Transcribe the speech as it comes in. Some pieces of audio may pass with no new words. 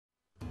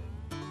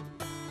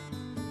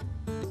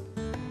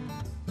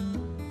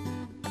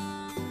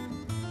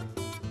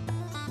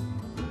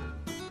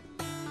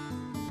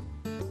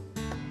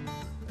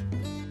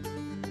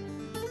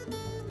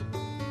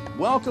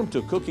Welcome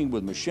to Cooking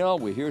with Michelle.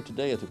 We're here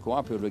today at the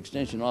Cooperative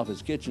Extension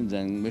Office Kitchens,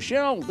 and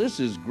Michelle, this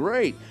is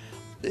great.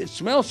 It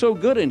smells so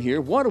good in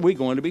here. What are we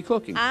going to be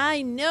cooking?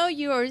 I know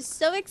you are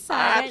so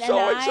excited, I'm so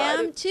and excited.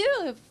 I am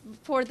too.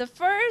 For the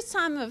first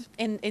time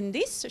in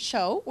this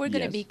show, we're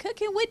going to be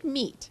cooking with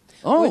meat.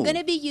 Oh. We're going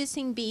to be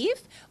using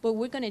beef, but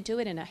we're going to do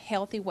it in a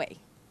healthy way.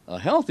 A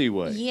healthy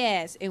way?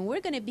 Yes, and we're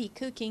going to be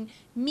cooking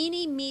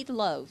mini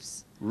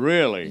meatloafs.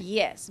 Really?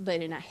 Yes,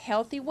 but in a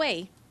healthy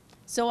way.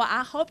 So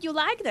I hope you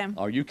like them.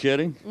 Are you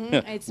kidding?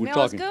 It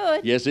smells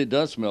good. Yes, it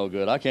does smell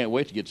good. I can't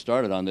wait to get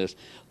started on this.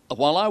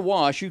 While I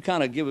wash, you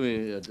kind of give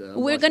me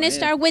we're going to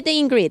start with the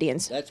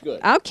ingredients. That's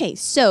good. Okay,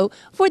 so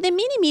for the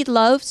mini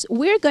meatloafs,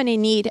 we're going to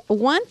need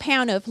 1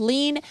 pound of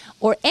lean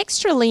or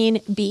extra lean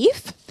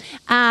beef.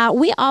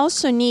 We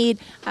also need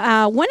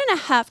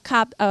 1.5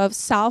 cup of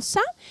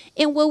salsa.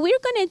 And what we're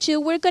going to do,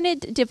 we're going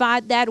to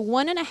divide that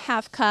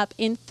 1.5 cup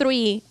in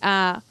three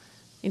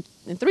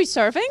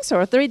servings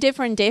or 3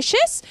 different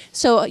dishes.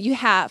 So you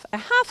have a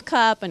 1/2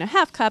 cup and a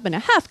 1/2 cup and a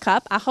 1/2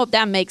 cup. I hope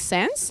that makes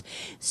sense.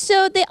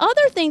 So the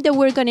other thing that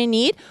we're going to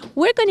need,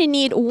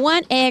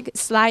 1 egg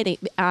slightly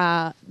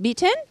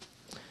beaten.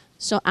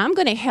 So I'm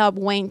going to help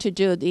Wayne to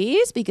do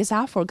this because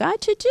I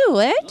forgot to do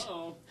it.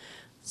 Uh-oh.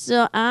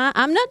 So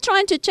I'm not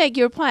trying to take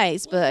your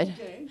place, but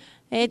Okay.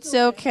 it's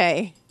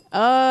okay.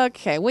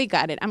 Okay, we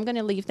got it. I'm going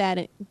to leave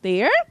that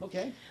there.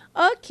 Okay.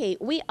 Okay,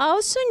 we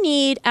also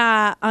need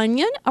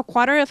onion,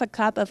 1/4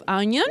 cup of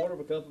onion.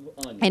 1/4 cup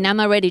of onion. And I'm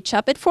already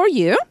chop it for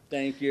you.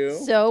 Thank you.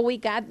 So we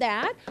got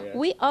that. Yeah.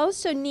 We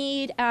also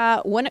need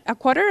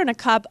 1/4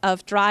 cup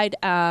of dried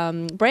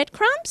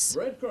breadcrumbs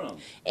Breadcrumbs.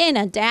 and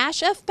a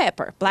dash of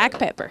pepper, black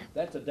pepper.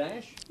 That's a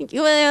dash?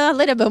 Well, a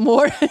little bit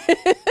more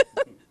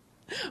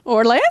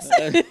or less. No,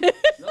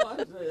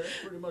 I'd say that's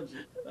pretty much,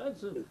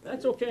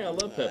 that's okay. I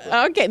love pepper.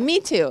 Okay, me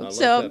too. love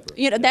So,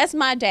 pepper. that's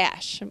my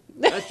dash.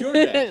 That's your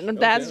dash.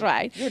 That's Okay.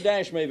 right. Your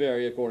dash may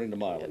vary according to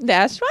mileage.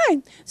 That's right.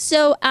 So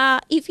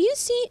if you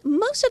see,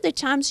 most of the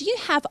times you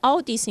have all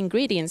these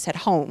ingredients at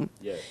home.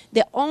 Yes.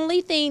 The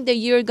only thing that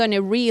you're going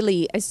to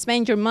really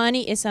spend your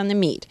money is on the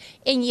meat.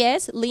 And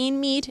yes, lean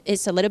meat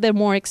is a little bit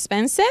more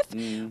expensive,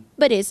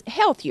 but it's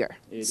healthier.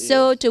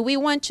 So do we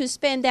want to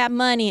spend that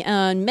money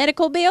on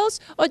medical bills,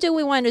 or do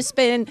we want to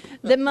spend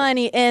the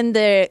money in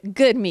the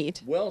good meat?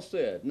 Well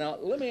said. Now,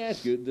 let me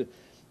ask you,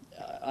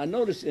 I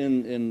notice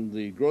in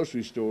the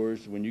grocery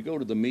stores, when you go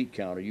to the meat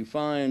counter, you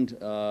find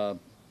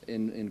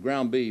in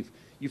ground beef,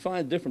 you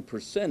find different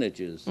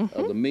percentages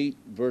of the meat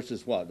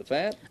versus what? The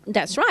fat?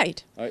 That's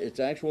right. It's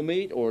actual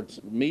meat, or it's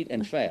meat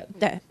and fat?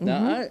 Mm-hmm.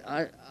 Now,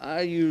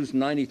 I use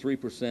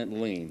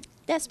 93% lean.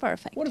 That's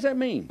perfect. What does that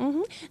mean?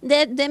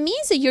 That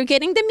means that you're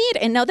getting the meat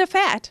and not the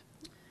fat.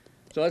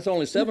 So that's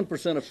only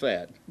 7% of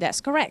fat,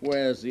 That's correct.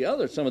 whereas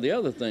some of the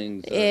other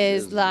things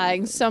Is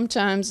like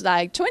sometimes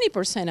like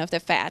 20% of the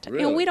fat,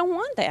 Really? and we don't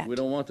want that. we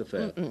don't want the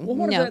fat. Well,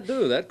 what does No. that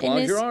do? That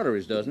clogs your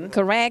arteries, doesn't it?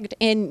 Correct.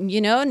 And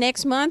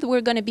next month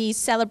we're going to be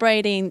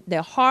celebrating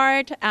the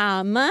Heart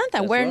Month,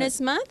 Awareness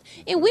Month,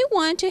 and we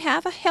want to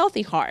have a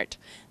healthy heart.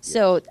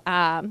 So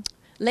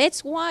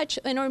let's watch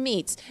in our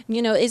meats.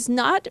 It's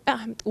not.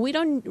 We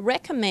don't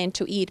recommend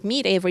to eat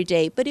meat every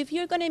day. But if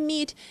you're going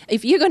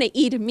to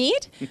eat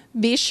meat,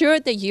 be sure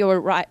that you're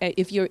right.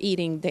 If you're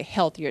eating the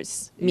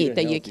healthiest meat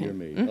that you can.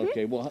 Meat.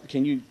 Okay. Well,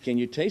 can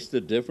you taste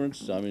the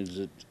difference? I mean, is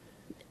it?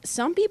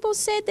 Some people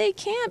said they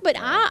can't, but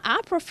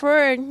I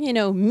prefer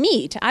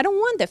meat. I don't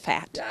want the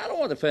fat. I don't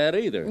want the fat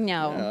either.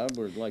 No. Yeah, I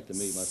would like the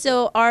meat myself.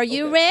 So are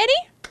you ready?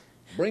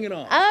 Bring it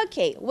on.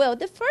 Okay, well,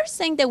 the first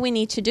thing that we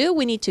need to do,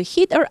 we need to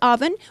heat our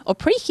oven or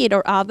preheat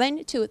our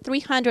oven to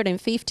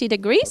 350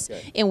 degrees.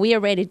 Okay. And we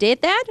already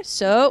did that,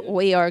 so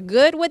we are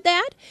good with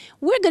that.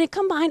 We're going to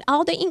combine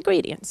all the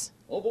ingredients.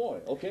 Oh, boy.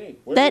 Okay.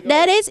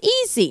 That is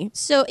easy.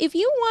 So if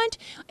you want,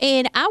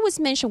 and I was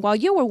mentioning while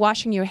you were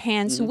washing your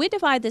hands, we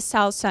divide the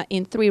salsa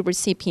in 3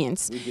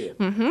 recipients. We did.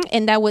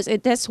 And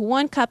that's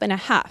 1.5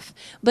 cups.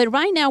 But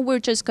right now we're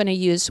just going to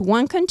use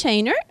 1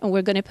 container, and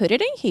we're going to put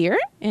it in here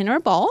in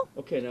our bowl.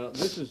 Okay, now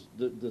this is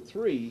the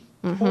 3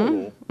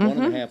 total,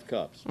 1.5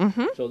 cups.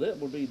 So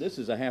this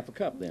is a 1/2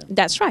 cup then.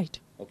 That's right.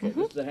 Okay,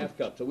 this is a 1/2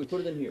 cup. So we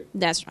put it in here.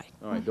 That's right.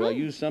 All right. Do I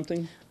use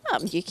something?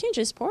 You can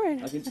just pour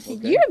it.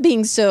 Okay. You're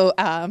being so.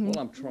 Well,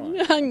 I'm trying.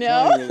 I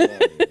know. I'm trying really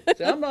hard.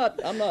 See, I'm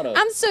not a.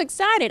 I'm so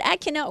excited. I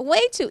cannot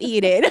wait to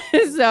eat it.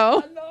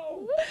 So. I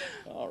know.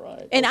 All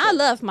right. And okay. I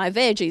love my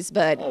veggies,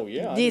 but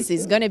I this do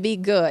is too. going to be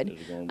good. This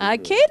is gonna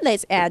be Okay,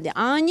 let's add the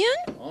onion.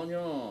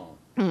 Onion.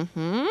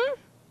 Mm-hmm.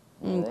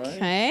 All right.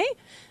 Okay.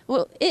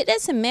 Well, it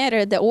doesn't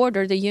matter the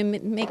order that you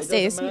mix It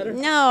this. doesn't matter?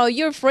 No,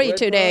 you're free Bread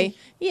today. crumbs?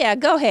 Yeah,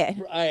 go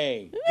ahead.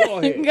 Hey, go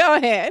ahead. Go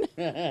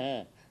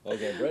ahead.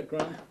 Okay,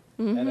 breadcrumbs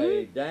and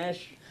a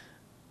dash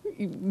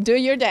Do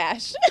your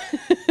dash.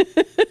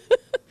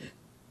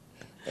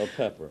 of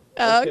pepper.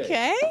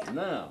 Okay.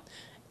 Now,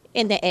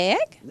 And the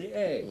egg. the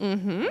egg.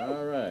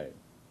 All right.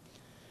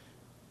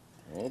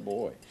 Oh,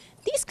 boy.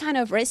 This kind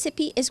of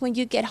recipe is when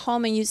you get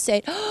home and you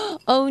say,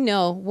 oh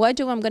no, what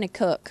do I'm going to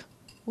cook?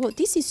 Well,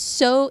 this is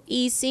so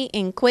easy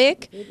and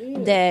quick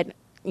that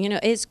You know,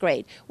 it's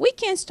great. We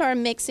can start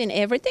mixing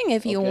everything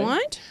if you Okay.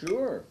 want.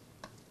 Sure.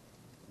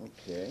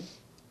 Okay.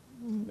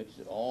 Mix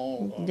it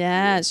all up.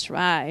 That's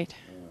right.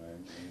 All right.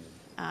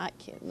 I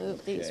can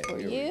move these Okay, for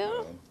here we you.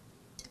 go.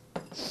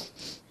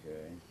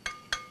 Okay.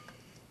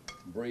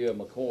 Bria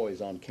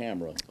McCoy's on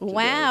camera today.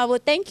 Wow. Well,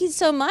 thank you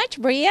so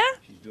much, Bria.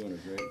 She's doing a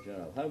great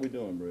job. How we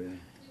doing, Bria?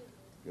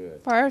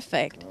 Good.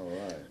 Perfect. All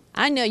right.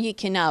 I know you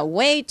cannot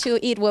wait to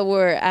eat what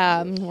we're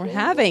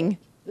having.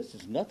 This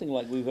is nothing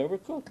like we've ever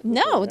cooked.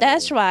 No, before,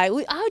 that's have we?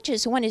 right. I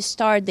just want to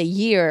start the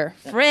year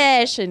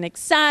fresh and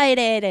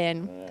excited,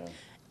 and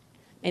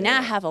Yeah.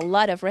 I have a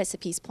lot of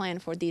recipes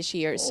planned for this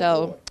year. Oh,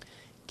 So boy.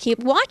 keep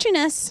watching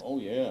us. Oh,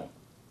 yeah.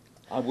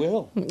 I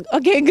will.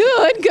 Okay,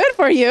 good. Good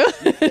for you.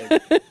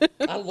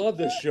 I love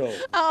this show.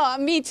 Oh,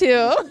 me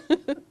too.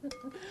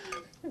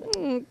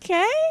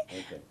 Okay.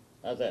 Okay.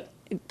 How's that?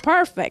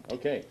 Perfect.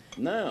 Okay.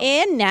 Now,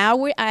 And now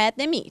we're at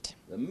the meat.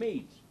 the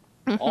meat.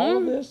 All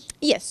of this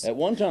Yes. at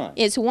one time.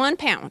 It's 1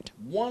 pound.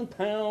 1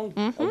 pound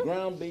of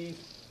ground beef,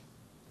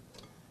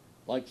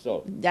 like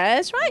so.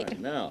 That's All right. right,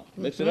 now,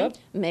 mix it up.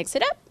 Mix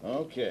it up.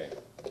 Okay.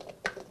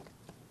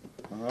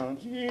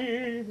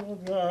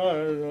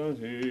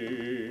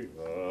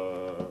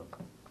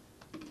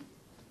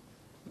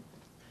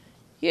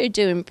 You're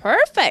doing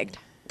perfect.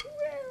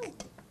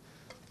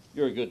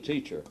 You're a good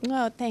teacher.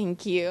 Oh,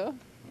 thank you.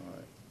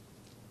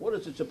 What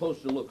is it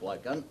supposed to look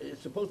like?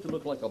 It's supposed to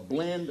look like a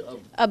blend of.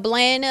 A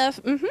blend of,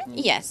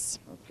 yes.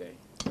 Okay.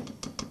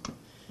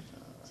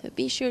 So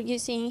be sure you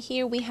see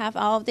here we have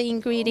all the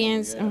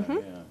ingredients. Oh, yeah,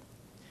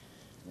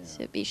 yeah.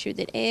 So be sure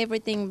that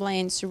everything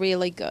blends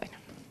really good.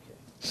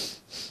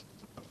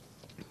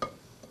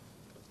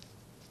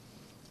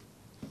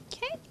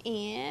 Okay,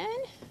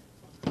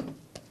 and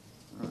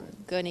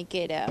gonna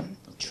get a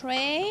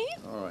tray.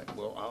 All right.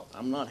 Well,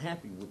 I'm not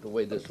happy with the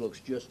way this looks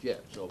just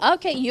yet. So.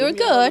 Okay, you're give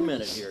me another good.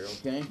 minute here,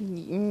 okay?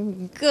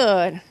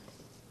 Good.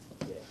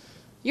 Okay.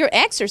 You're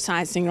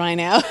exercising right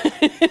now.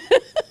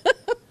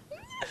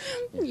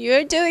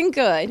 You're doing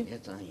good.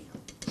 Yes, I am.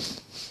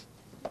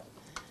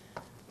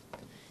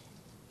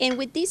 And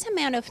with this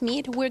amount of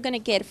meat, we're going to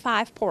get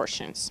 5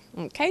 portions.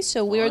 Okay,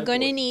 so we're 5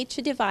 going to portions. need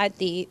to divide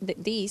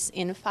these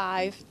in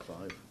 5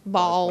 Five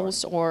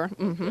balls parts. or.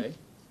 Okay.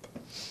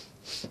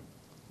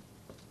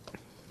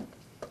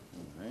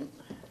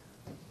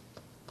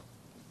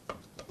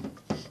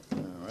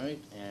 All right,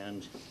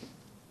 and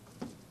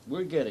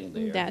we're getting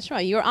there. That's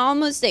right. You're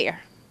almost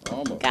there.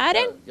 Almost. Got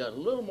it? Got a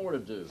little more to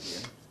do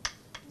here.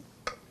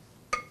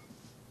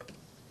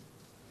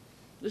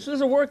 This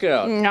is a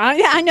workout,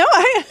 I know.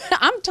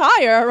 I'm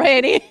tired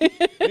already.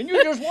 and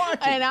you're just watching.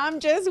 And I'm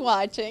just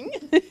watching.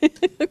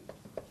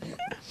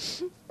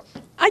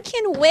 I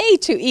can't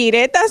wait to eat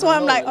it. That's why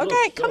I'm like,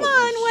 okay, come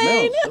on,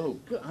 Wayne. It smells so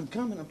good. I'm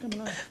coming on.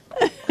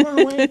 Come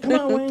on, Wayne. Come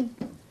on, Wayne.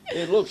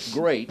 It looks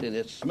great, and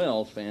it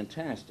smells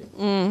fantastic.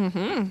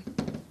 Mm-hmm.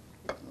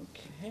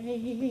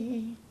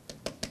 Okay.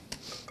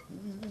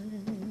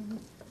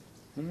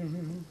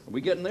 Are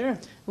we getting there?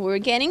 We're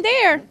getting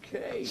there.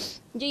 Okay.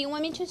 Do you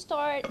want me to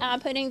start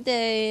putting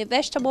the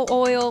vegetable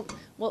oil?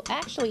 Well,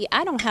 actually,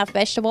 I don't have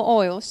vegetable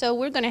oil, so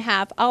we're going to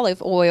have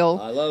olive oil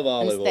I love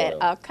olive instead.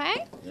 oil.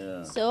 Okay?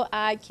 Yeah. So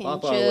I can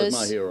Papa was my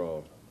just.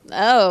 hero.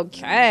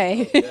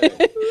 Okay.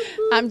 Okay.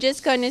 I'm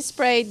just going to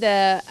spray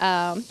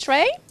the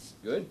tray.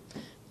 Good.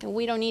 And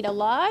we don't need a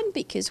lot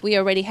because we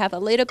already have a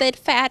little bit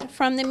fat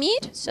from the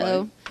meat.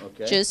 So Right.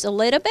 Okay. just a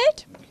little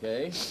bit.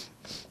 Okay.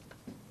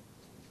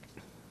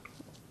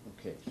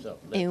 Okay. So.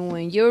 And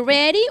when you're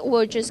ready,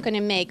 we're just going to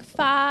make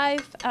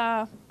 5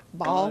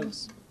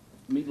 balls.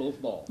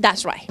 Meatloaf ball.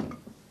 That's right.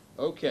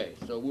 Okay.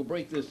 So we'll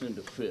break this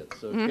into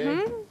fifths. Okay.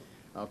 Mm-hmm.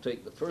 I'll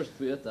take the first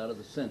fifth out of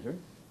the center.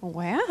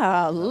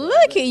 Wow,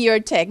 look at your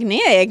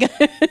technique.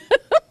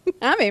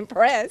 I'm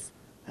impressed.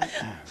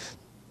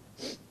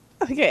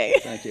 Okay.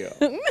 Thank you.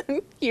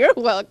 You're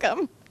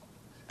welcome.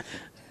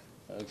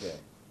 Okay.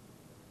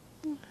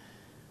 All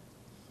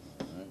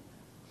right.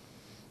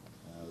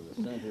 Out of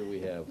the center we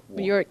have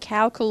one. You're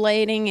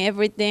calculating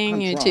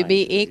everything I'm to trying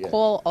be to, yes.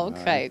 equal. All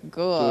Okay, right. So we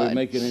good.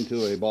 make it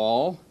into a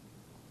ball.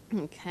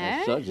 Okay.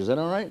 As such. Is that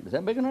all right? Is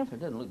that big enough? It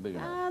doesn't look big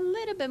enough. A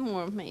little bit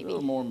more, A maybe.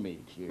 little more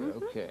meat here.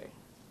 Okay.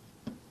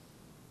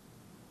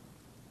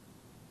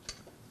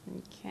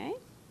 Okay,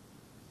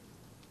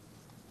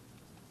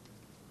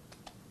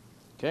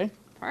 Okay.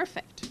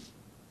 perfect.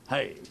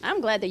 Hey.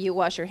 I'm glad that you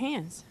wash your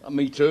hands.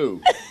 Me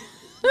too.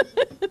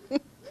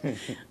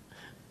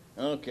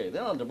 Okay,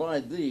 then I'll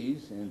divide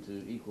these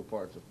into equal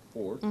parts of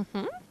 4,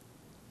 Mm-hmm.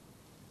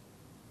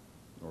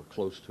 or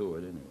close to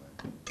it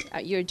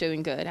anyway. You're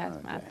doing good. I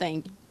Okay.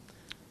 think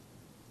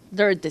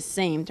they're the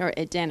same. They're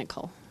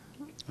identical.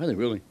 Are they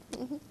really?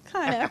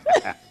 Kind of.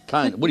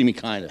 Kind of. What do you mean,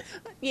 kind of?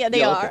 Yeah, they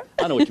Yeah, are. okay.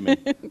 I know what you mean.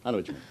 I know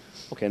what you mean.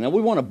 Okay, now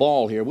we want a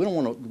ball here. We don't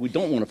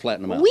want to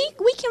flatten them out.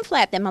 We can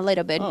flatten them a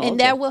little bit, Oh, and okay.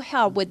 that will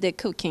help with the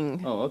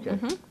cooking. Oh, okay.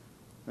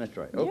 That's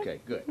right. Okay,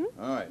 good.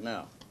 All right,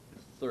 now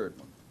third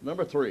one.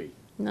 Number 3.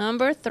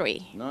 Number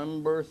 3.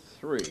 Number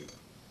 3.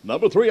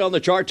 Number 3 on the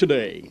chart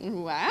today.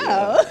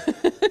 Wow.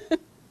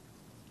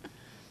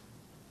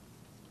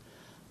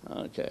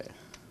 Okay.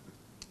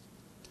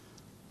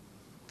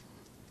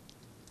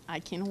 I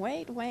can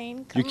wait, Wayne.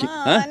 You Come can,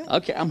 on. huh?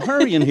 Okay, I'm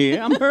hurrying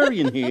here. I'm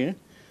hurrying here.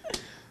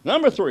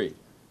 Number 3.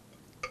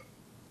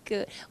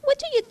 Good. What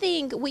do you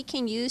think we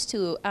can use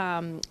to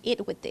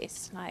eat with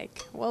this? Like,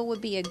 what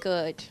would be a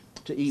good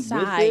To eat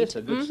side? with this,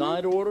 a good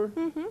side order?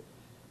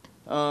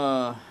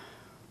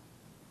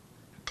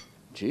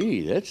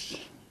 Gee, that's...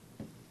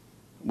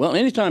 Well,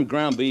 anytime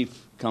ground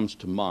beef comes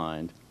to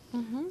mind,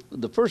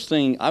 the first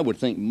thing I would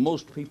think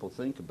most people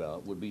think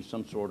about would be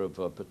some sort of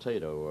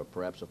potato or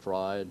perhaps a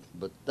fried,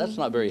 but that's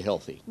not very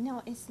healthy.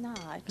 No, it's not.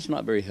 It's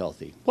not very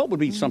healthy. What would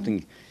be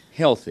something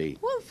healthy?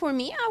 Well, for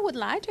me, I would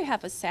like to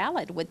have a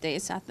salad with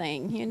this, I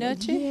think, you know,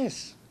 too.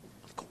 Yes,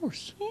 of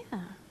course. Yeah.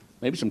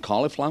 Maybe some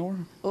cauliflower?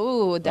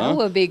 Oh, that Huh?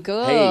 would be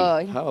good.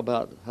 Hey, how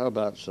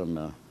about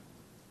some,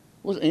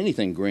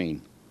 anything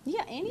green?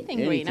 Yeah,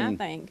 anything green, I Anything.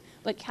 think.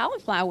 But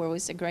cauliflower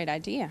was a great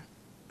idea.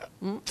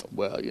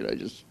 Well, it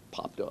just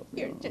popped up.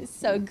 You're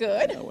just so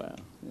good. Oh, wow.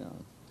 Yeah.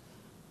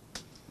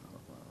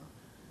 Cauliflower.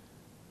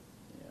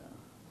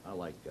 Yeah. I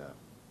like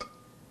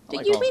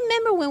Do you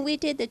remember when we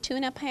did the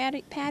tuna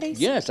patties?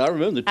 Yes, I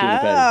remember the tuna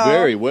patties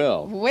very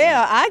well.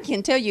 Well, I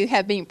can tell you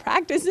have been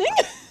practicing.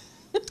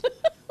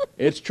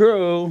 It's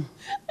true.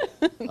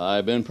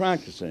 I've been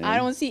practicing. I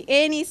don't see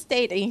any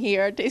state in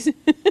here.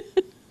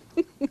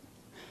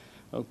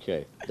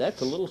 Okay, that's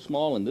a little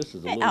small and this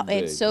is a little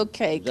big. It's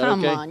okay. Is that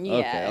Come okay? on.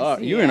 Yes. Okay. All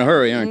right. You're in a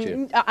hurry, aren't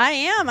you? I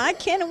am. I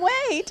can't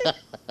wait.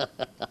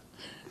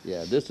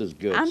 Yeah, this is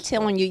good. I'm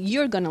telling you,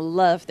 you're going to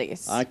love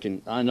this. I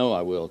know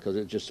I will because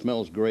it just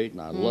smells great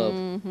and I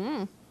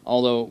love.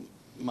 Although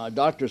my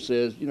doctor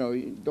says,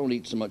 you don't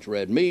eat so much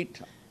red meat.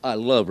 I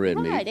love red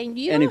meat. Right, and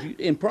if you,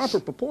 in proper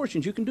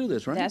proportions, you can do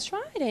this, right? That's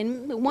right.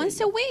 And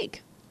once a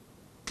week.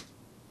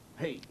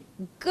 Hey.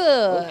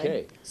 Good.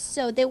 Okay.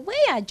 So the way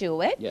I do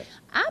it, Yes.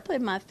 I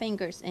put my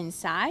fingers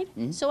inside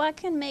so I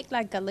can make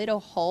like a little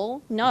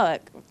hole,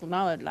 not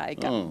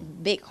like a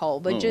big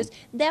hole, but just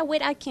that way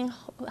I can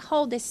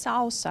hold the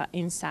salsa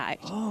inside.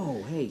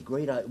 Oh, hey,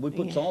 great idea. We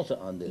put salsa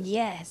on this.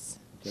 Yes.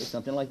 Okay,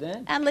 something like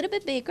that? A little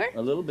bit bigger.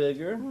 A little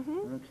bigger.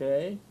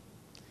 Okay.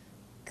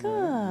 Good.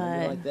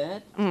 Maybe like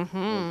that?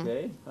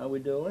 Okay. How we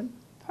doing?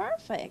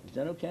 Perfect. Is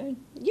that okay?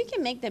 You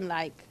can make them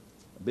like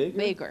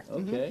Bigger?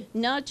 Mhm. Okay.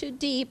 Not too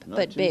deep, Not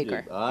but too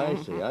bigger. deep. I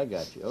see. I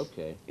got you.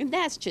 Okay. And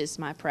that's just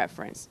my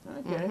preference.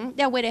 Okay.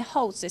 That way it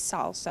holds the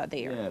salsa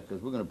there. Yeah,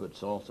 because we're going to put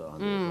salsa on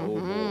this.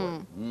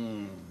 Oh,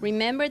 boy.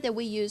 Remember that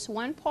we use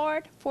one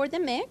part for the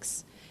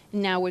mix.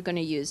 Now we're going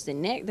to use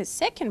the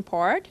second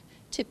part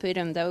to put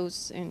on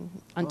those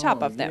on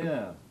top of them.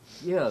 Yeah.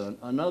 Yeah,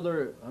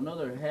 another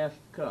half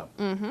cup.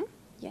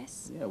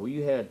 Yes. Yeah, well,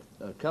 you had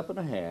a cup and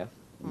a half,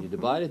 and you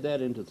divided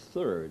that into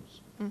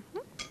thirds.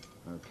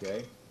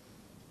 Okay.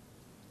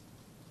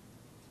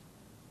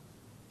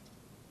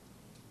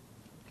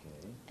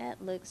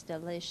 That looks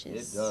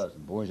delicious. It does.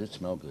 Boys, it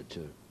smells good,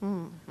 too.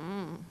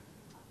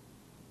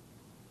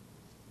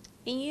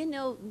 And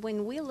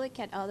when we look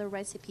at other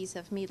recipes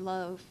of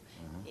meatloaf,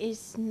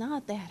 it's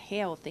not that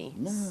healthy.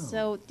 No.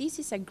 So this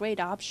is a great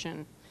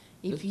option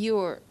if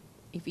you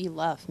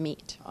love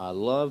meat. I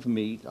love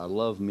meat. I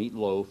love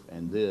meatloaf,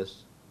 and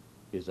this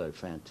is a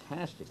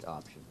fantastic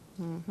option.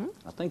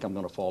 I think I'm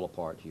going to fall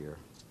apart here.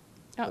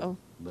 Uh-oh.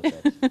 But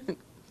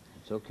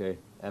it's okay.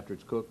 After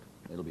it's cooked,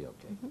 it'll be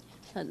okay.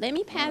 So let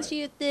me pass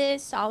you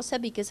this salsa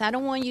because I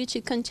don't want you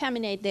to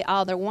contaminate the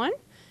other one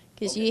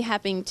because you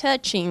have been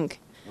touching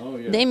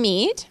the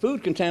meat.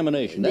 Food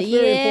contamination. That's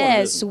very important.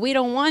 Yes, we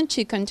don't want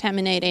to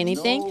contaminate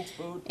anything. No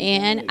food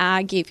And contamination.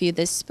 I give you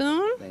the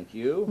spoon. Thank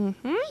you.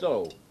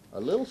 So, a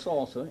little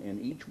salsa in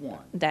each one.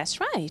 That's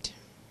right.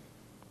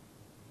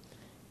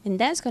 And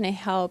that's going to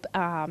help,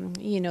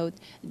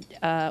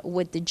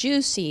 with the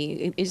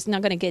juicy. It's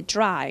not going to get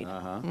dry.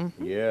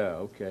 Yeah,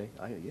 okay.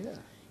 Yeah.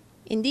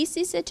 And this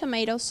is a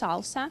tomato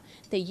salsa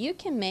that you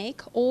can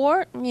make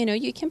or,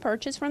 you can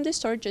purchase from the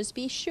store. Just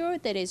be sure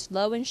that it's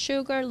low in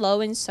sugar, low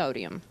in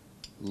sodium.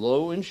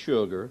 Low in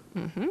sugar,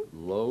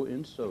 low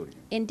in sodium.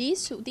 And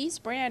this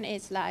brand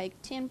is like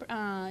 10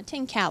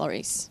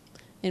 calories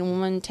in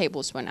 1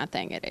 tablespoon, I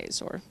think it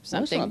is, or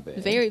something. not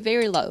bad. Very,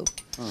 very low.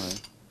 All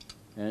right.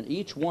 And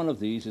each one of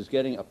these is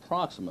getting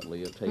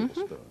approximately a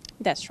tablespoon.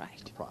 That's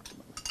right.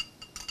 Approximately.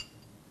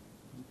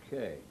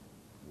 Okay.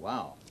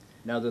 Wow.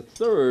 Now the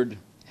third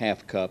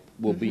half cup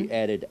will be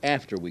added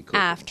after we cook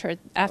it.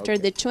 After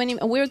the 20,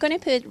 we're going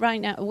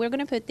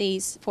to put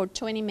these for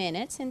 20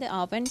 minutes in the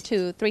oven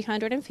to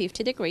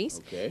 350 degrees.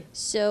 Okay.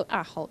 So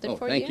I'll hold it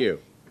for you. Thank you.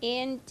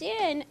 And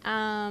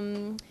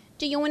then,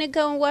 do you want to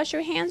go and wash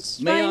your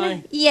hands May right I?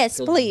 now? Yes,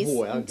 'Cause, please.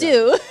 boy, I've got-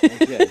 do.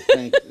 Okay,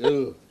 thank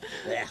you.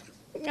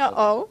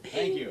 Uh-oh.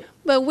 Thank you.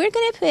 But we're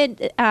going to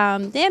put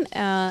them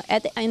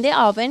in the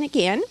oven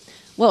again.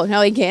 Well,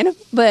 not again,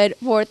 but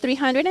for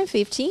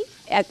 350,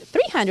 at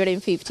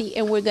 350,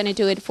 and we're going to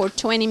do it for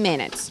 20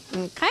 minutes,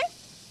 okay?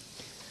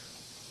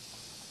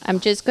 I'm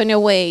just going to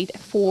wait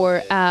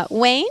for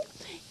Wayne,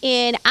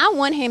 and I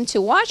want him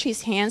to wash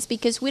his hands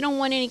because we don't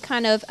want any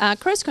kind of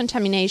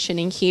cross-contamination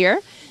in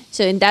here.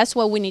 So, and that's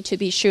what we need to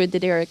be sure that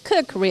they're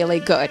cooked really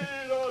good.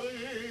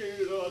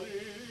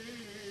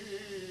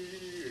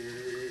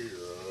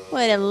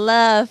 What a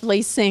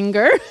lovely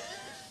singer.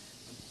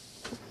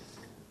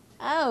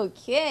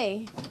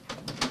 Okay.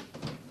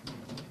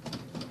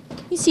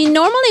 You see,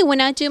 normally when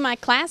I do my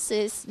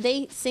classes,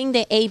 they sing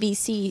the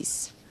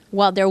ABCs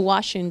while they're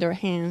washing their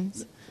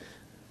hands.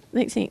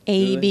 They sing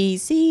A, B,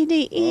 C,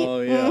 D, E. Oh,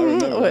 yeah, I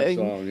remember that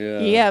song, yeah.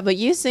 Yeah, but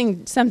you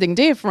sing something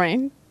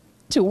different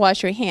to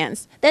wash your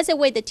hands. That's the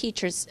way the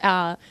teachers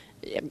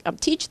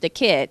teach the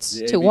kids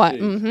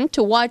The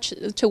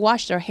to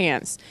wash their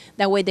hands.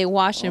 That way they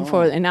wash them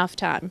for enough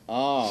time.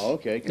 Oh,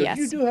 okay. Because Yes.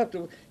 you do have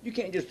to, you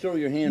can't just throw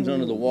your hands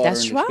under the water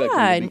That's and expect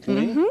right. them to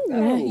be clean.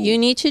 No. You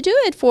need to do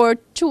it for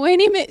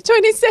 20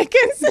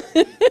 seconds.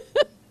 Don't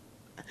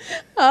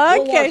wash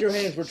Okay. your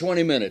hands for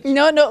 20 minutes.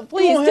 No,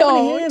 please You don't have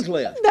any hands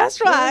left. That's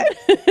right.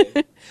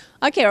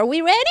 Okay, are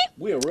we ready?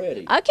 We are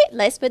ready. Okay,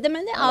 let's put them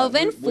in the All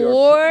right, oven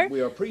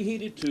we are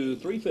preheated to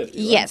 350, right?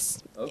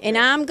 Yes. Okay. And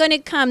I'm going to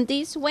come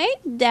this way.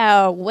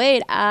 That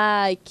way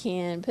I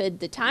can put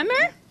the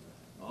timer.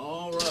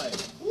 All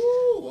right.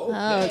 Woo,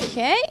 okay.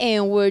 Okay,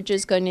 and we're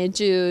just going to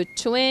do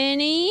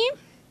 20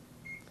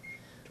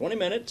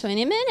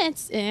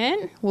 minutes.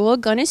 and we're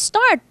going to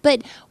start.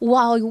 But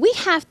while we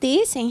have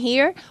this in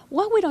here,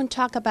 why we don't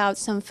talk about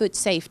some food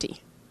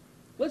safety?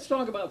 Let's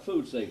talk about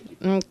food safety.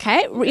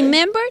 Okay,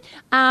 remember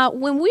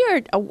when we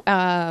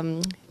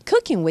are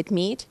cooking with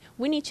meat,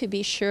 we need to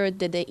be sure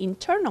that the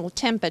internal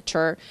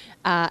temperature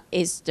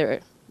is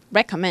the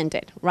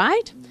recommended,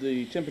 right?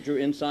 The temperature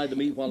inside the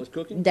meat while it's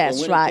cooking? That's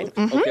Or when right. it's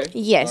cooked? Okay.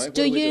 Yes. All right,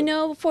 Do what we you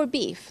know for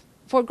beef,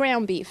 for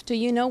ground beef, do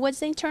you know what's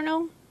the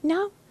internal?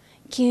 No?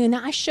 Can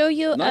I show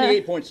you?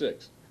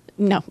 98.6.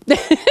 No.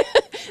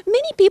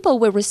 Many people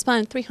will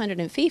respond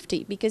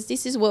 350 because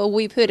this is what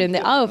we put in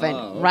the oven,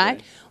 okay.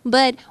 right?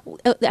 But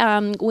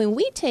when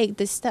we take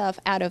the stuff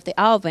out of the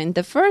oven,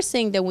 the first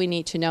thing that we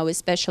need to know,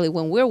 especially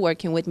when we're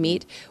working with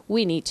meat,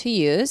 we need to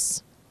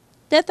use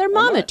the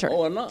thermometer.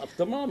 A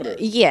thermometer.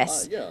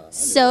 Yes. Yeah, I knew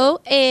So,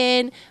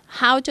 and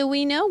how do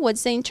we know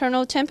what's the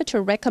internal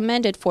temperature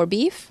recommended for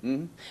beef?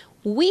 Mm-hmm.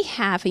 We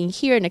have in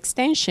here an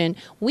extension.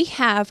 We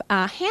have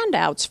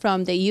handouts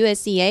from the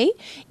USDA.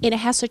 It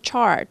has a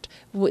chart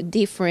with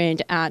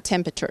different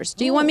temperatures.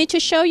 Do you want me to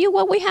show you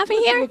what we have in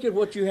Let's here? look at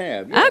what you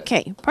have. Yeah.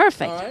 Okay,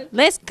 perfect. All right.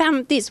 Let's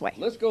come this way.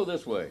 Let's go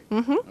this way.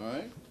 Mm-hmm. All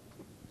right.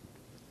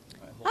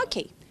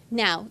 Okay.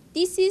 Now,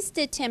 this is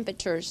the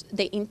temperatures,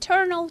 the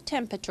internal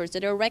temperatures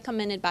that are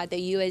recommended by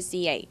the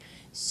USDA.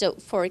 So,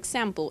 for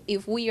example,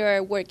 if we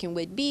are working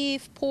with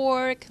beef,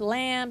 pork,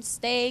 lamb,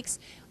 steaks,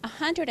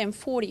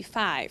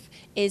 145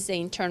 is the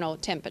internal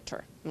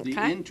temperature. Okay?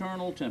 The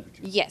internal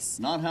temperature. Yes.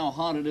 Not how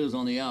hot it is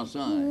on the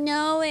outside.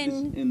 No, It's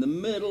and in the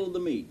middle of the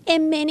meat.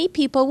 many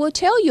people will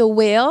tell you,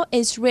 well,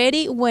 it's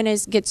ready when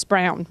it gets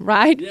brown,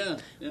 right? Yeah.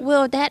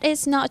 Well, that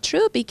is not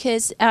true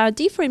because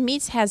different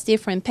meats has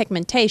different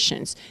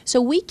pigmentations.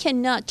 So we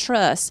cannot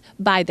trust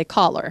by the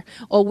color,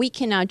 or we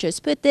cannot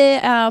just put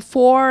the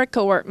fork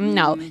or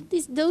no.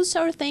 Those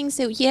are things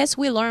that yes,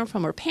 we learn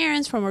from our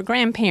parents, from our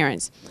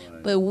grandparents,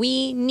 but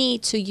we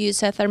need to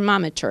use a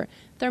thermometer.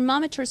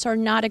 Thermometers are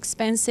not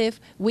expensive.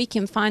 We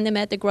can find them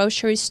at the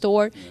grocery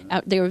store.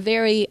 They're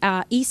very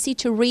easy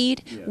to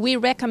read. Yes. We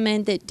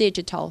recommend the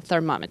digital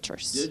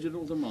thermometers.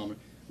 Digital thermometer.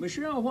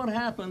 Michelle, what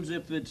happens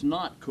if it's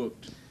not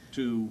cooked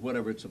to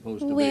whatever it's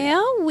supposed to be?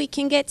 Well, we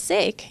can get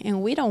sick,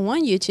 and we don't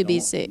want you to be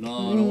No, sick. no, I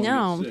don't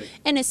wanna get sick.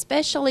 And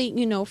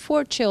especially,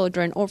 for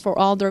children or for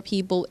older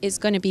people, it's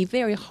going to be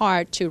very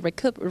hard to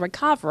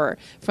recover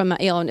from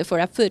a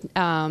food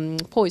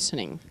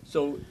poisoning.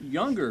 So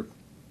younger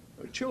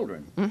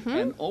children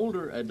and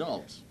older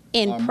adults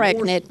And are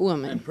pregnant more,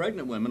 women. and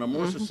pregnant women are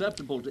more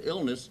susceptible to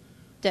illness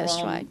That's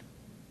from, right.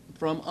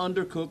 from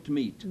undercooked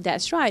meat.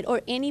 That's right.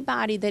 Or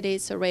anybody that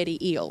is already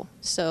ill. Or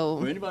So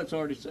anybody that's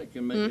already sick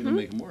can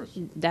make them worse.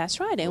 that's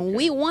right. And Okay.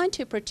 we want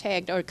to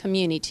protect our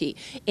community.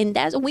 And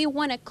we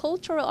want a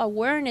cultural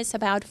awareness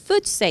about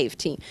food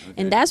safety. Okay.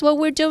 And that's what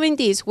we're doing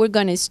this. We're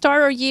going to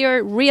start our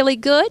year really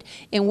good,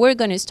 and we're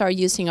going to start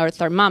using our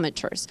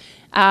thermometers.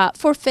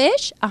 For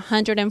fish,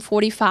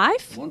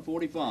 145.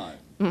 145.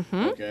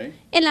 Okay.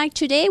 And like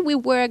today, we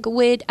work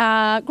with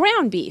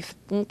ground beef,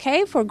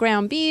 okay? For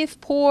ground beef,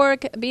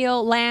 pork,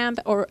 veal, lamb,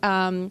 or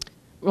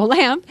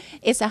lamb,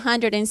 it's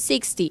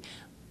 160.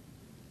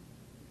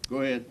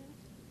 Go ahead.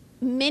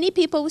 Many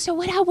people will say,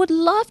 well, I would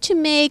love to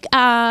make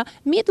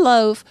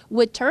meatloaf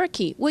with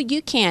turkey. Well,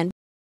 you can.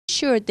 Be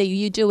sure that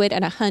you do it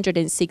at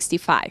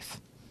 165.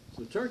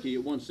 So turkey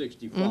at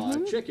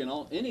 165. Chicken,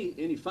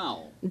 any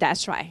fowl.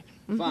 That's right.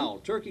 Fowl,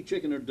 turkey,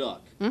 chicken, or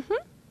duck.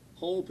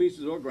 Whole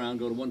pieces or ground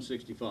go to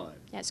 165.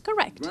 That's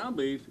correct. Ground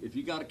beef, if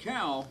you got a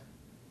cow,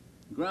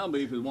 ground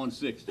beef is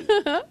 160.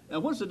 Now,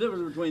 what's the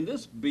difference between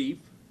this beef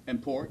and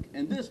pork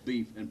and this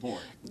beef and pork?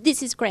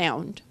 This is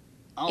ground.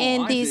 Oh,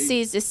 And I this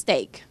see. is a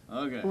steak,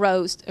 Okay.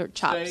 roast, or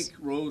chops. Steak,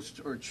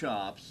 roast, or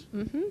chops.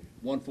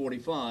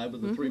 145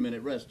 with a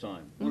 3-minute rest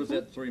time. What does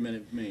that 3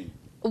 minutes mean?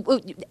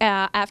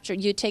 After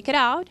you take it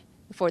out,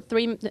 for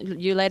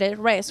you let it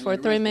rest for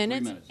 3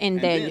 minutes, and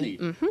then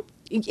eat.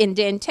 And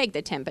then take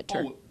the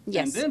temperature. Oh,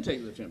 yes. And then take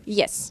the temperature.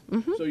 Yes.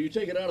 So you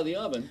take it out of the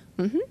oven,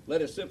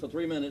 let it sit for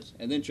 3 minutes,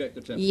 and then check the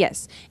temperature.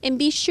 Yes, and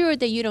be sure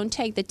that you don't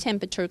take the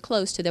temperature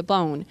close to the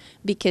bone,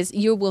 because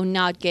you will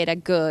not get a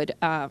good,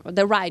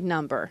 the right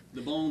number.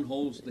 The bone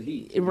holds the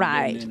heat.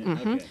 Right.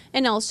 Okay.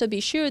 And also be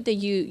sure that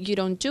you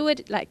don't do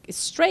it like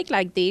straight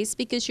like this,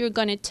 because you're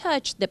going to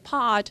touch the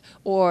pot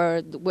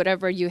or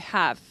whatever you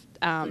have.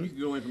 So you can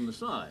go in from the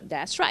side.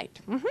 That's right.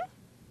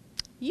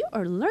 You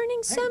are learning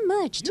so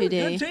much You're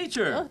today. a good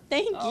teacher. Oh,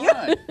 thank All you.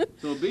 right.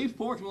 So beef,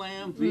 pork,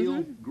 lamb,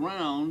 veal,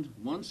 ground,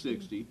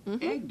 160.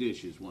 Egg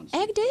dishes, 160.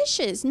 Egg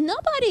dishes.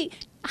 Nobody.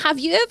 Have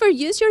you ever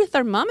used your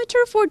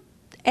thermometer for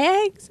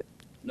eggs?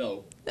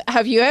 No,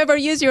 Have you ever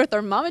used your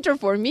thermometer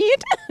for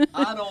meat?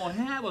 I don't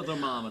have a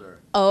thermometer.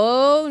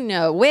 Oh,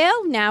 no.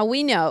 Well, now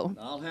we know.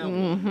 I'll have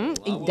one.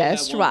 I will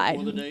That's have one right.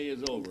 before the day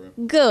is over.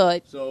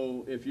 Good.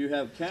 So if you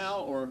have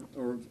cow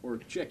or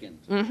chicken,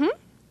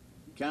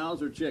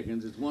 cows or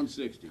chickens, it's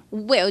 160.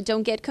 Well,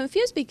 don't get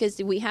confused,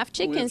 because we have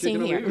chickens chicken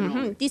in over here. here,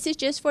 don't we? This is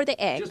just for the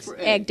eggs. Just for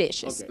egg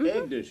dishes. Okay,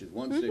 egg dishes,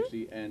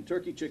 160, and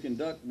turkey, chicken,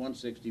 duck,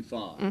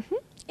 165.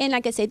 And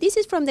like I said, this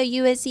is from the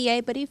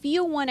USDA, but if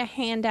you want a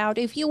handout,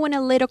 if you want a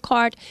little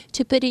cart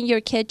to put in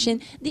your kitchen,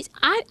 this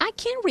I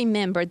can't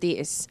remember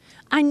this.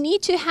 I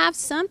need to have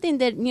something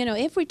that,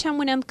 every time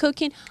when I'm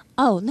cooking,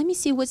 oh, let me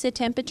see what's the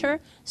temperature.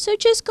 So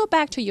just go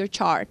back to your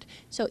chart.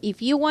 So if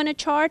you want a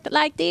chart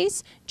like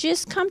this,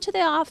 just come to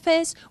the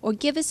office or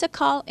give us a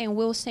call and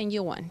we'll send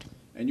you one.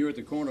 And you're at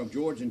the corner of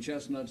George and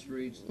Chestnut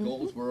Streets,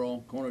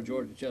 Goldsboro, corner of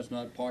George and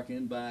Chestnut, park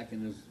in back,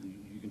 and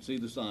you can see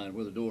the sign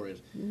where the door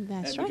is.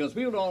 That's and right. Because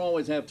people don't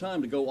always have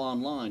time to go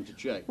online to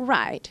check.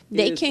 Right.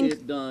 They can.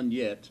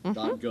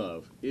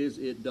 IsItDoneYet.gov.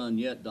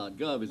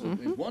 IsItDoneYet.gov is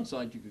one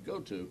site you could go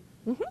to.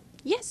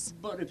 Yes.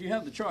 But if you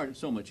have the chart, it's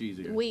so much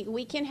easier.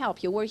 We can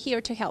help you. We're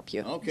here to help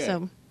you. Okay.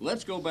 So.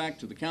 Let's go back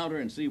to the counter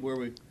and see where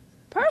we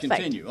Perfect.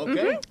 continue,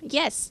 okay?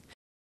 Yes.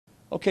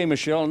 Okay,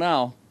 Michelle,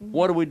 now,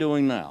 what are we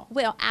doing now?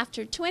 Well,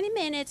 after 20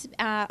 minutes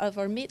of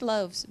our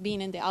meatloaves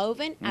being in the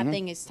oven, I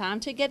think it's time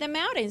to get them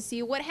out and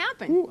see what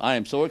happened. Ooh, I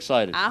am so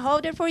excited. I'll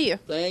hold it for you.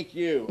 Thank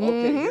you.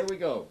 Okay, here we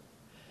go.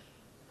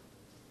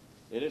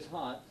 It is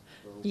hot.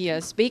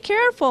 Yes, be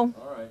careful.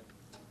 All right.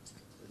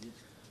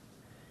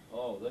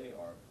 Oh, they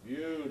are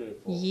beautiful.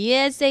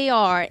 Yes, they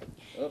are.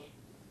 Oh.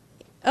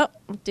 Oh,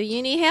 do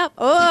you need help?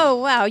 Oh,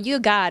 wow, you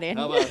got it.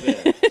 How about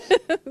that?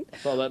 I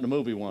saw that in a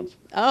movie once.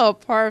 Oh,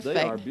 They perfect.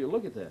 are beautiful.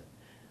 Look at that.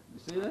 You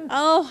see that?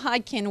 Oh, I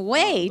can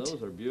wait. Oh,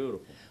 those are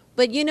beautiful.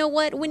 But you know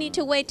what? We need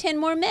to wait 10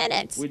 more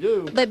minutes. We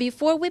do. But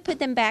before we put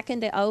them back in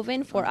the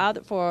oven for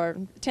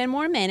 10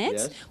 more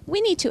minutes, Yes.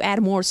 we need to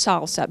add more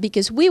salsa,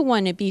 because we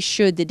want to be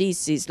sure that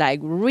this is like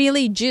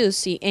really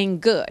juicy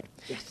and good.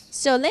 Yes.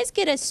 So let's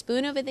get a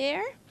spoon over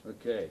there.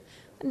 Okay.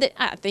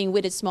 I think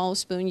with a small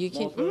spoon you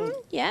Small can, spoon?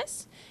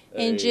 yes. A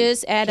And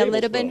just add a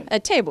little bit, tablespoon. a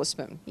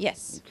tablespoon,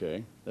 yes.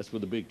 Okay. That's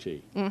with a big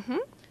T.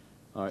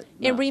 All right.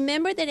 And now-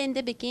 remember that in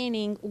the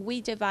beginning,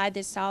 we divide the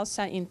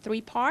salsa in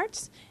 3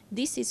 parts.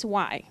 This is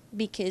why,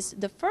 because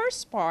the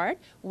first part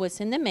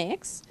was in the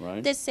mix.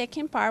 Right. The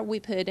second part,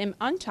 we put them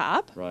on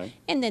top. Right.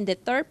 And then the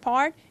third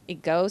part,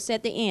 it goes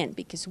at the end,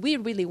 because we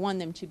really want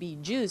them to be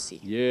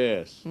juicy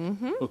Yes.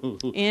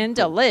 and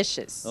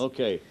delicious.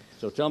 Okay.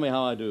 So tell me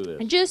how I do this.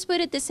 And just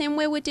put it the same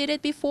way we did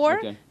it before.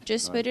 Okay.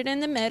 Just All put right. it in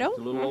the middle. It's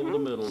a little over the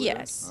middle there.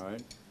 Yes. All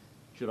right.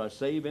 Should I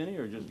save any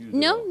or just use it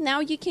No, all? now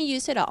you can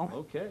use it all.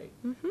 Okay.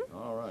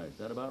 All right. Is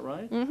that about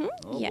right?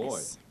 Oh, Yes.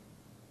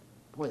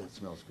 boy. Boy, that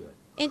smells good.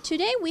 And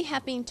today we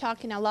have been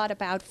talking a lot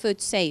about food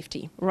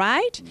safety,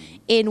 right?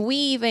 And we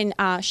even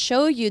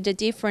show you the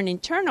different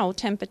internal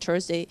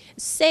temperatures, the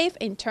safe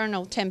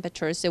internal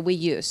temperatures that we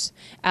use,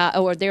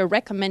 or they're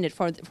recommended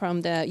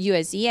from the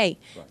USDA.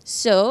 Right.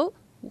 So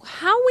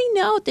how we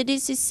know that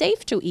this is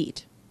safe to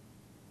eat?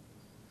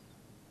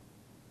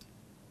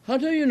 How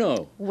do you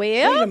know?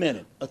 Well, Wait a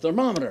minute. A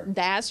thermometer.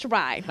 that's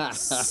right.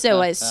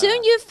 So as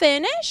soon you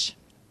finish,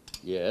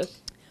 Yes.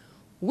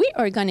 we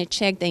are going to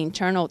check the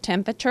internal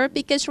temperature,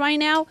 because right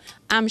now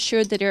I'm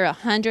sure that they're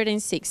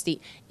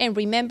 160. And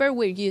remember,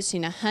 we're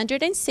using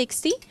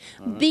 160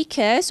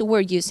 because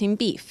we're using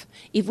beef.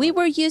 If we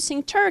were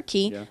using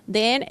turkey, Yeah.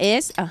 then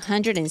it's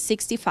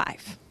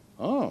 165.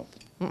 Oh.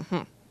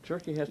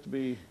 Turkey has to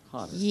be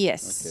hotter.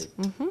 Yes.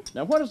 Okay.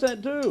 Now, what does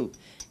that do?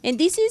 And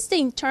this is the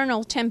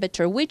internal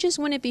temperature. We just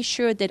want to be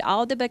sure that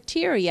all the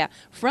bacteria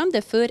from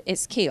the food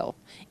is killed.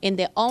 And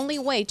the only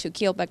way to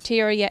kill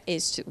bacteria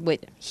is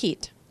with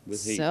heat.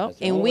 With heat. So, That's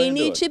the and only way we to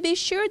do need it. to be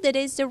sure that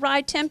it's the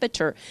right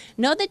temperature.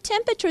 Not the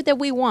temperature that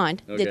we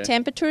want, the Okay.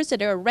 temperatures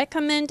that are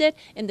recommended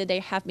and that they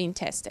have been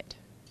tested.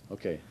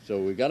 Okay, so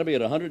we've got to be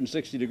at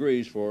 160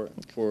 degrees for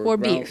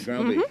ground beef. beef.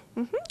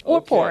 Or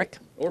Okay. pork.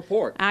 Or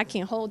pork. I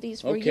can hold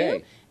these for you.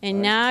 Okay. And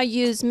All right. now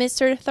use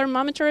Mr.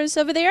 Thermometers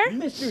over there.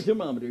 Mr.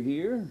 Thermometer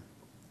here.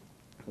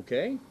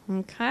 Okay.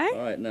 Okay. All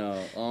right, now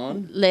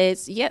on.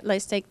 Let's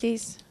take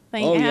this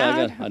thing Oh, out.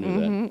 yeah, I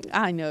knew that.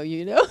 I know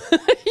you know.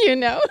 You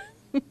know.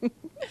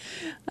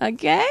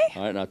 Okay.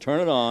 All right, now turn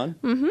it on.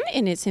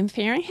 And it's in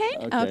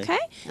Fahrenheit. Okay.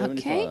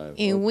 75.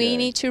 And we Okay.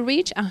 need to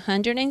reach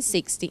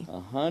 160.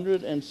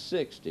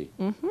 160.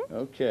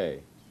 Okay.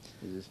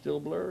 Is it still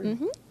blurry?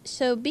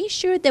 So be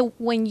sure that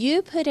when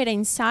you put it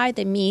inside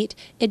the meat,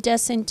 it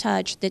doesn't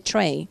touch the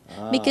tray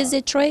because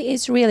the tray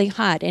is really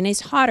hot and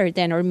it's hotter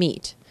than our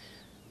meat.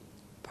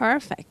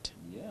 Perfect.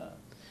 Yeah.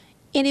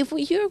 And if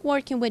you're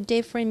working with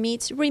different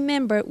meats,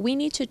 remember we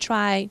need to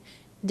try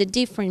the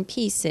different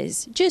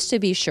pieces just to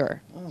be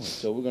sure. Oh,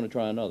 so we're going to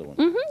try another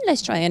one.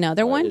 Let's try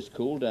another one. It's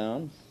cooled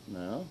down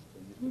now.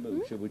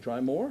 Should we try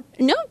more?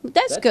 No,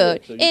 that's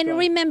good. So you And try-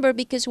 remember,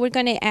 because we're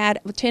going to add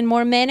 10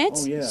 more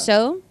minutes. Oh, yeah.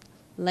 So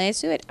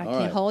let's do it. I All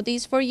can right. hold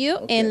these for you.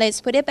 Okay. And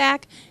let's put it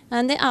back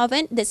on the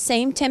oven. The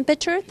same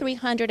temperature,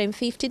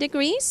 350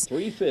 degrees.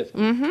 350.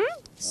 All right. And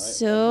how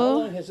So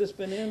long has this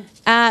been in?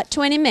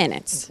 20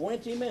 minutes.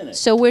 20 minutes.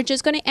 So we're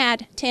just going to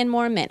add 10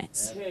 more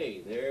minutes.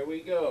 Okay, there we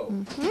go.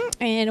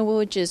 And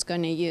we're just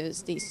going to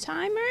use this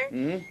timer.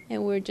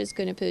 And we're just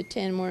going to put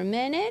 10 more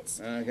minutes.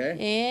 Okay.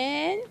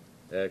 And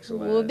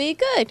Excellent. we'll be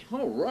good.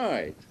 All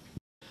right.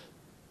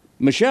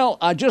 Michelle,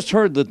 I just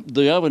heard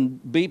the oven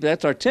beep.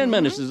 That's our 10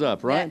 minutes is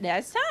up, right?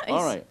 That's nice.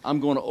 All right. I'm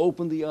going to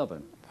open the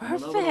oven.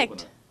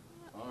 Perfect.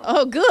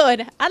 Oh,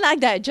 good. I like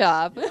that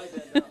job. You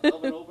like that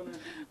oven opener?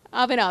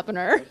 Oven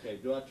opener. Okay.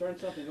 Do I turn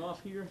something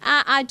off here?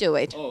 I do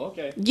it. Oh,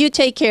 okay. You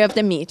take care of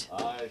the meat.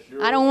 I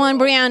sure I don't want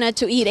will. Brianna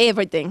to eat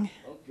everything.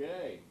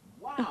 Okay.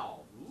 Wow.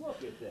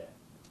 Look at that.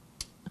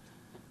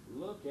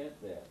 Look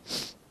at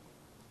that.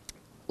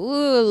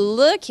 Ooh,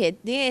 look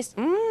at this.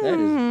 That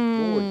is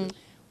gorgeous.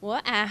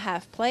 Well, I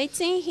have plates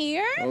in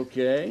here.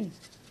 Okay.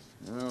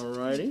 All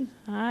righty.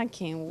 I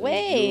can't There's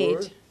wait.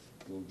 yours.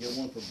 We'll get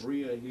one for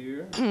Bria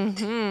here.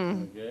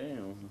 Mm-hmm. Okay.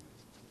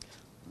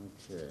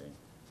 Okay.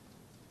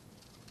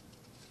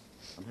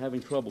 I'm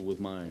having trouble with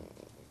mine.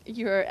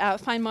 Your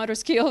fine motor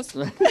skills.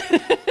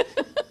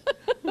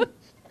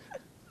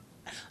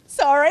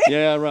 Sorry.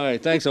 Yeah,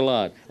 right. Thanks a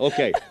lot.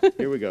 Okay.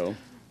 Here we go.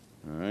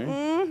 All right.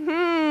 Mm-hmm.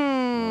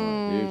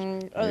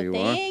 There Oh, you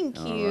thank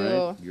are. you.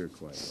 All right. You're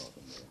quite welcome.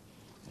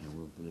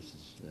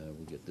 There. And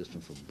we'll get this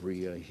one for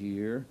Bria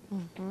here. All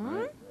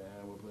right.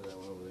 We'll put that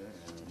one over there.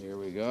 And here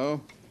we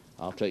go.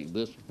 I'll take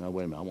this. No,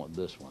 wait a minute. I want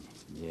this one.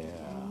 Yeah.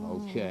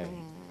 Okay.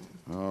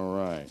 All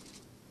right.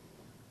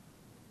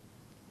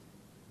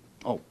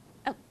 Oh.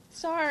 Oh,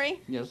 sorry.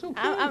 Yeah, it's okay.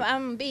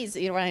 I'm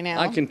busy right now.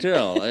 I can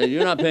tell.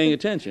 You're not paying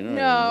attention. All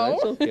right.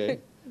 No. That's okay.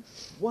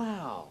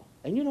 Wow.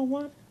 And you know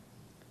what?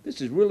 This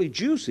is really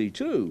juicy,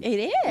 too. It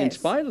is. In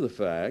spite of the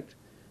fact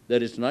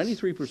that it's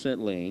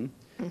 93% lean,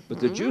 but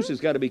the juice has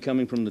got to be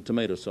coming from the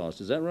tomato sauce.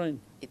 Is that right?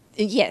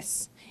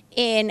 Yes.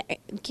 And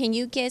can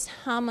you guess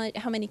how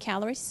many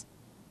calories?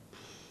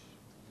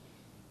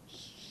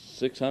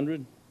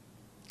 600?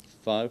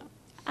 5?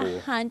 4?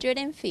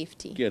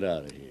 150. Get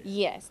out of here.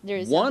 Yes,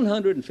 there's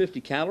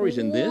 150 calories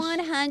in this?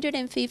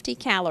 150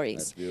 calories.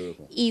 That's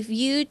beautiful. If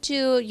you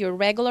do your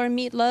regular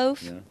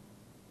meatloaf, Yeah.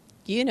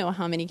 you know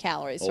how many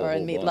calories Oh, are a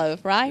in whole meatloaf,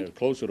 bunch. right? Yeah,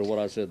 closer to what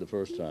I said the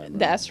first time. Right?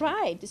 That's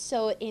right.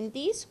 So in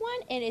this one,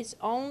 it is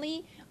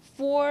only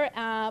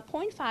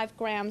 4.5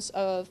 grams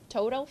of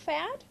total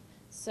fat.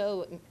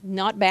 So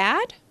not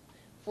bad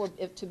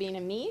to be in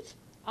a meat.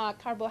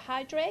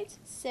 Carbohydrates,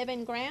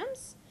 7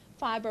 grams.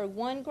 Fiber,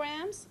 1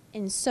 grams.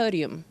 And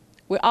sodium.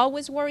 We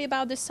always worry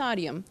about the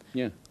sodium.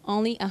 Yeah.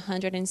 Only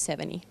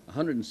 170.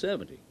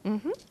 170.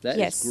 That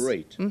Yes. is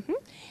great.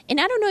 And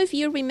I don't know if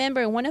you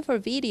remember in one of our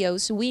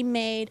videos, we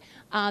made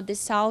the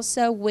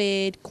salsa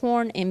with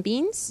corn and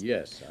beans.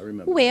 Yes, I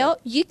remember. Well,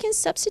 that. you can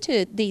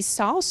substitute the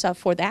salsa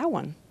for that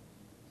one.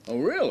 Oh,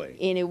 really?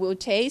 And it will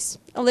taste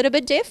a little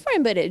bit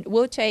different, but it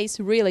will taste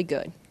really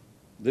good.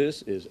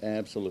 This is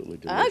absolutely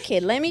delicious. Okay,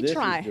 let me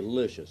try. This is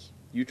delicious.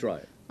 You try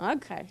it.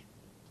 Okay.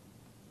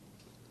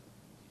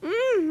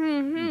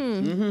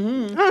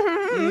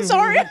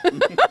 Sorry.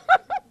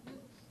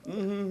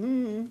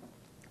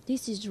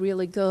 This is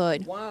really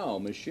good. Wow,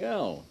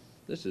 Michelle,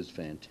 this is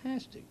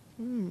fantastic.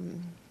 All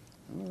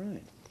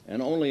right.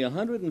 And only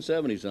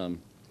 170 some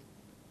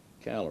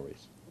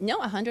calories. No,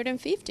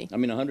 150. I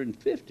mean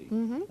 150.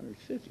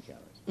 150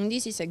 calories. And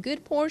this is a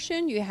good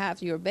portion. You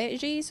have your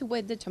veggies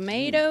with the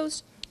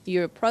tomatoes,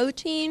 your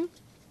protein,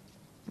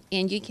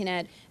 and you can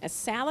add a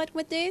salad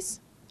with this,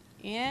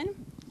 and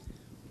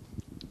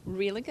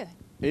really good.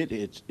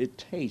 It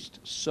tastes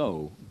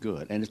so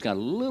good, and it's got a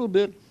little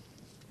bit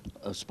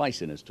of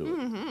spiciness to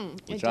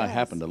it, which I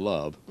happen to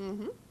love.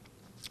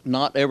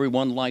 Not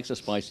everyone likes a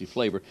spicy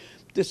flavor.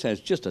 This has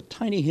just a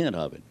tiny hint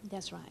of it,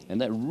 That's right.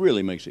 and that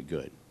really makes it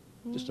good.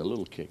 Just a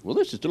little kick. Well,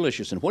 this is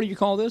delicious. And what do you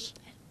call this?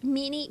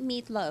 Mini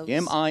meatloaves.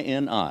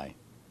 M-I-N-I.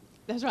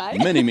 That's right.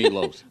 Mini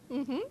meatloaves.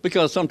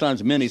 Because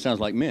sometimes mini sounds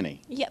like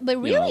mini. Yeah, but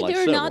You really, know, like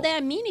they're several. not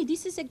that many.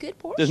 This is a good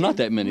portion. There's not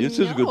that many. This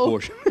is a good No.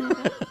 portion.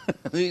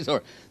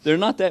 They're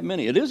not that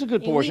many. It is a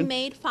good And portion. we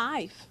made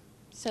 5.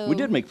 So We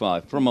did make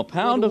 5 from a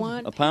pound of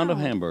 1 a pound of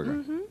pound.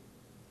 hamburger.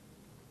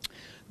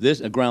 This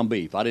ground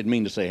beef. I didn't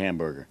mean to say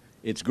hamburger.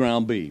 It's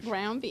ground beef.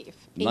 Ground beef.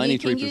 And you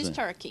can use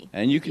turkey.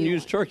 And you can if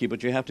use want. turkey,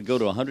 but you have to go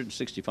to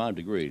 165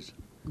 degrees.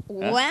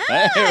 Wow,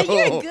 Hey,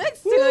 you're a good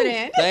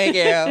student. Thank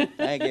you.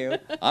 Thank you.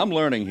 I'm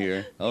learning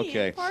here.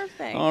 Okay. Yeah,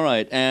 perfect. All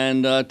right.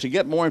 And to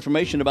get more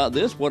information about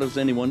this, what does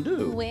anyone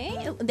do?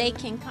 Well, they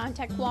can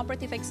contact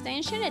Cooperative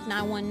Extension at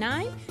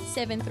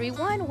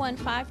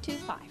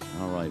 919-731-1525.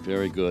 All right.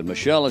 Very good.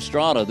 Michelle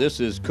Estrada, this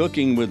is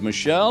Cooking with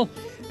Michelle.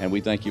 And we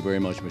thank you very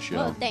much,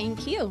 Michelle. Well,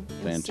 thank you.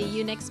 And see Fantastic.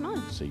 you next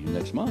month. See you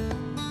next month.